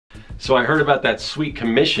So I heard about that sweet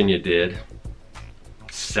commission you did.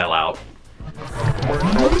 Sellout.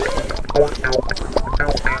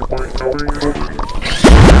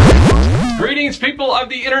 Greetings, people of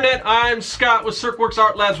the internet. I'm Scott with Serkworks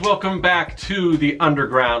Art Labs. Welcome back to the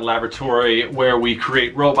underground laboratory where we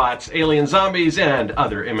create robots, alien zombies, and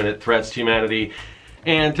other imminent threats to humanity.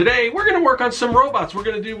 And today we're going to work on some robots. We're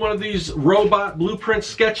going to do one of these robot blueprint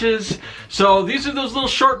sketches. So these are those little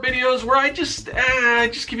short videos where I just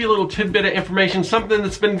give you a little tidbit of information, something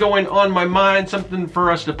that's been going on my mind, something for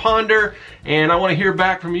us to ponder, and I want to hear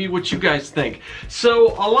back from you what you guys think.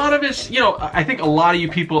 So a lot of us, I think a lot of you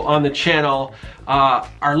people on the channel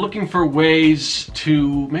are looking for ways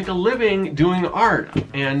to make a living doing art.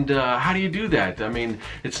 And how do you do that? I mean,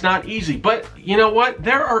 it's not easy. But you know what?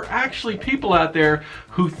 There are actually people out there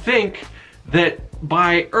who think that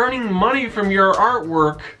by earning money from your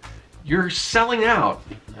artwork, you're selling out.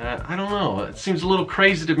 I don't know. It seems a little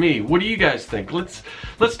crazy to me. What do you guys think? Let's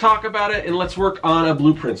talk about it and let's work on a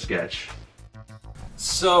blueprint sketch.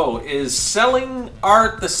 So, is selling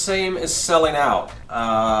art the same as selling out?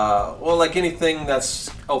 Well, like anything that's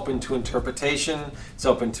open to interpretation, it's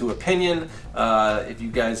open to opinion. If you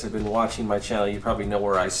guys have been watching my channel, you probably know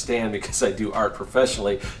where I stand because I do art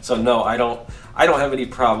professionally. So no, I don't have any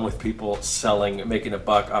problem with people making a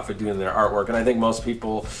buck off of doing their artwork. And I think most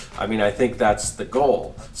people, I think that's the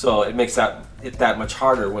goal. So it makes it that much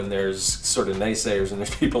harder when there's sort of naysayers and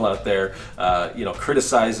there's people out there,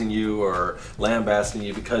 criticizing you or lambasting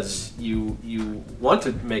you because you want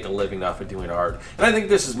to make a living off of doing art. And I think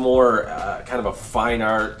this is more kind of a fine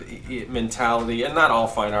art mentality, and not all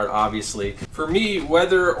fine art, obviously. For me,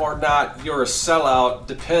 whether or not you're a sellout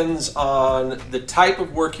depends on the type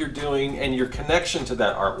of work you're doing and your connection to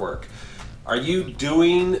that artwork. Are you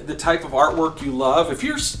doing the type of artwork you love? If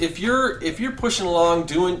you're pushing along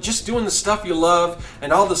just doing the stuff you love,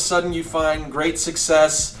 and all of a sudden you find great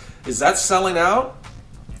success, is that selling out?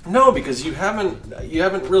 No, because you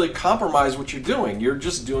haven't really compromised what you're doing. You're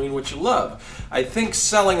just doing what you love. I think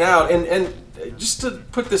selling out, and just to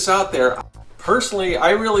put this out there, personally,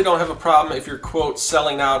 I really don't have a problem if you're, quote,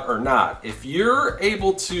 selling out or not. If you're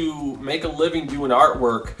able to make a living doing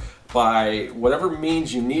artwork by whatever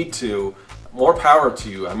means you need to, more power to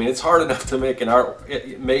you. I mean, it's hard enough to make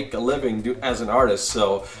a living as an artist.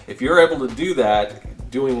 So if you're able to do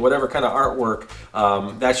that, doing whatever kind of artwork,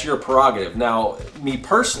 that's your prerogative. Now, me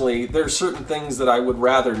personally, there's certain things that I would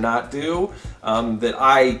rather not do, that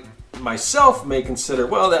I myself may consider,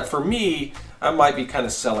 well, that for me, I might be kind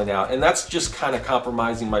of selling out. And that's just kind of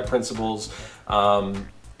compromising my principles,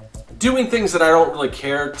 doing things that I don't really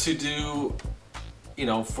care to do,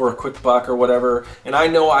 for a quick buck or whatever. And I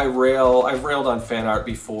know I've railed on fan art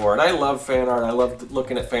before, and I love fan art. I love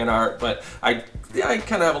looking at fan art, but I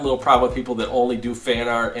kind of have a little problem with people that only do fan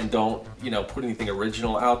art and don't, put anything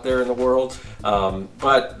original out there in the world.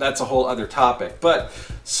 But that's a whole other topic. But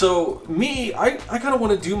so me, I kind of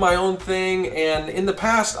want to do my own thing, and in the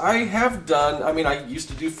past I have done, I used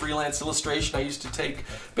to do freelance illustration. I used to take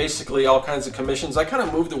basically all kinds of commissions. I kind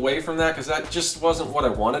of moved away from that because that just wasn't what I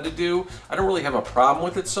wanted to do. I don't really have a problem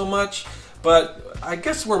with it so much, but I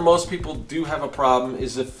guess where most people do have a problem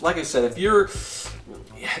is if, like I said, if you're,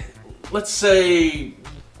 let's say,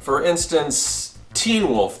 for instance, Teen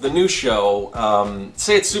Wolf, the new show,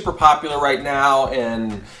 say it's super popular right now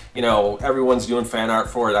and, everyone's doing fan art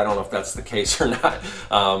for it. I don't know if that's the case or not.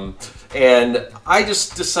 And I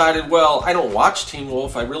just decided, well, I don't watch Teen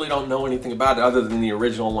Wolf. I really don't know anything about it other than the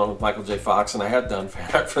original one with Michael J. Fox, and I had done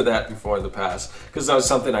fan art for that before in the past because that was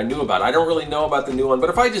something I knew about. I don't really know about the new one, but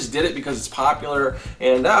if I just did it because it's popular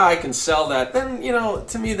and I can sell that, then,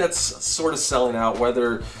 to me that's sort of selling out.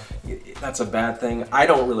 Whether that's a bad thing, I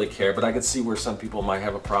don't really care, but I could see where some people might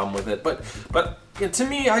have a problem with it. But to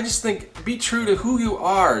me, I just think be true to who you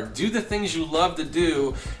are. Do the things you love to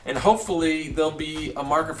do, and hopefully there'll be a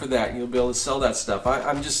market for that and you'll be able to sell that stuff.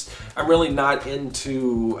 I'm really not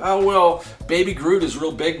into, oh well, Baby Groot is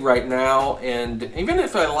real big right now, and even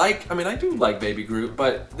if I do like Baby Groot,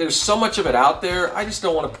 but there's so much of it out there, I just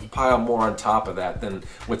don't want to pile more on top of that than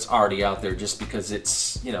what's already out there just because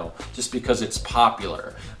it's, just because it's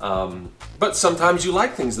popular. But sometimes you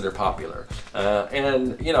like things that are popular,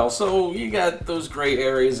 and so you got those gray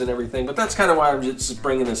areas and everything. But that's kind of why I'm just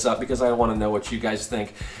bringing this up, because I want to know what you guys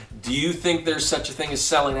think. Do you think there's such a thing as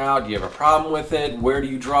selling out? Do you have a problem with it? Where do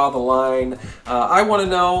you draw the line? I want to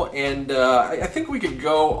know, and I think we could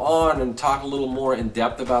go on and talk a little more in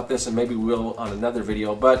depth about this, and maybe we'll on another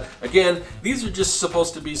video. But again, these are just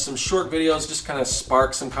supposed to be some short videos, just kind of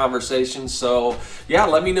spark some conversation. So yeah,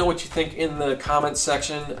 let me know what you think in the comments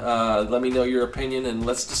section. Let me know your opinion, and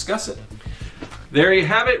let's discuss it. There you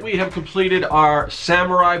have it. We have completed our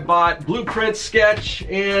Samurai Bot blueprint sketch.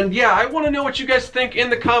 And yeah, I want to know what you guys think in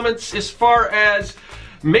the comments as far as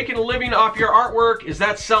making a living off your artwork. Is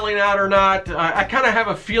that selling out or not? I kind of have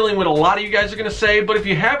a feeling what a lot of you guys are going to say, but if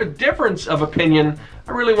you have a difference of opinion,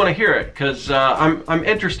 I really want to hear it, because I'm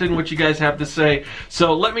interested in what you guys have to say.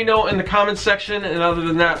 So let me know in the comments section, and other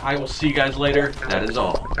than that, I will see you guys later. That is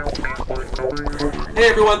all. Hey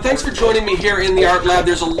everyone, thanks for joining me here in the Art Lab.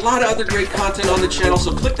 There's a lot of other great content on the channel,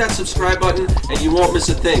 so click that subscribe button and you won't miss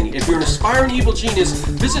a thing. If you're an aspiring evil genius,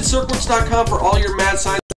 visit Serkworks.com for all your mad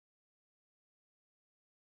science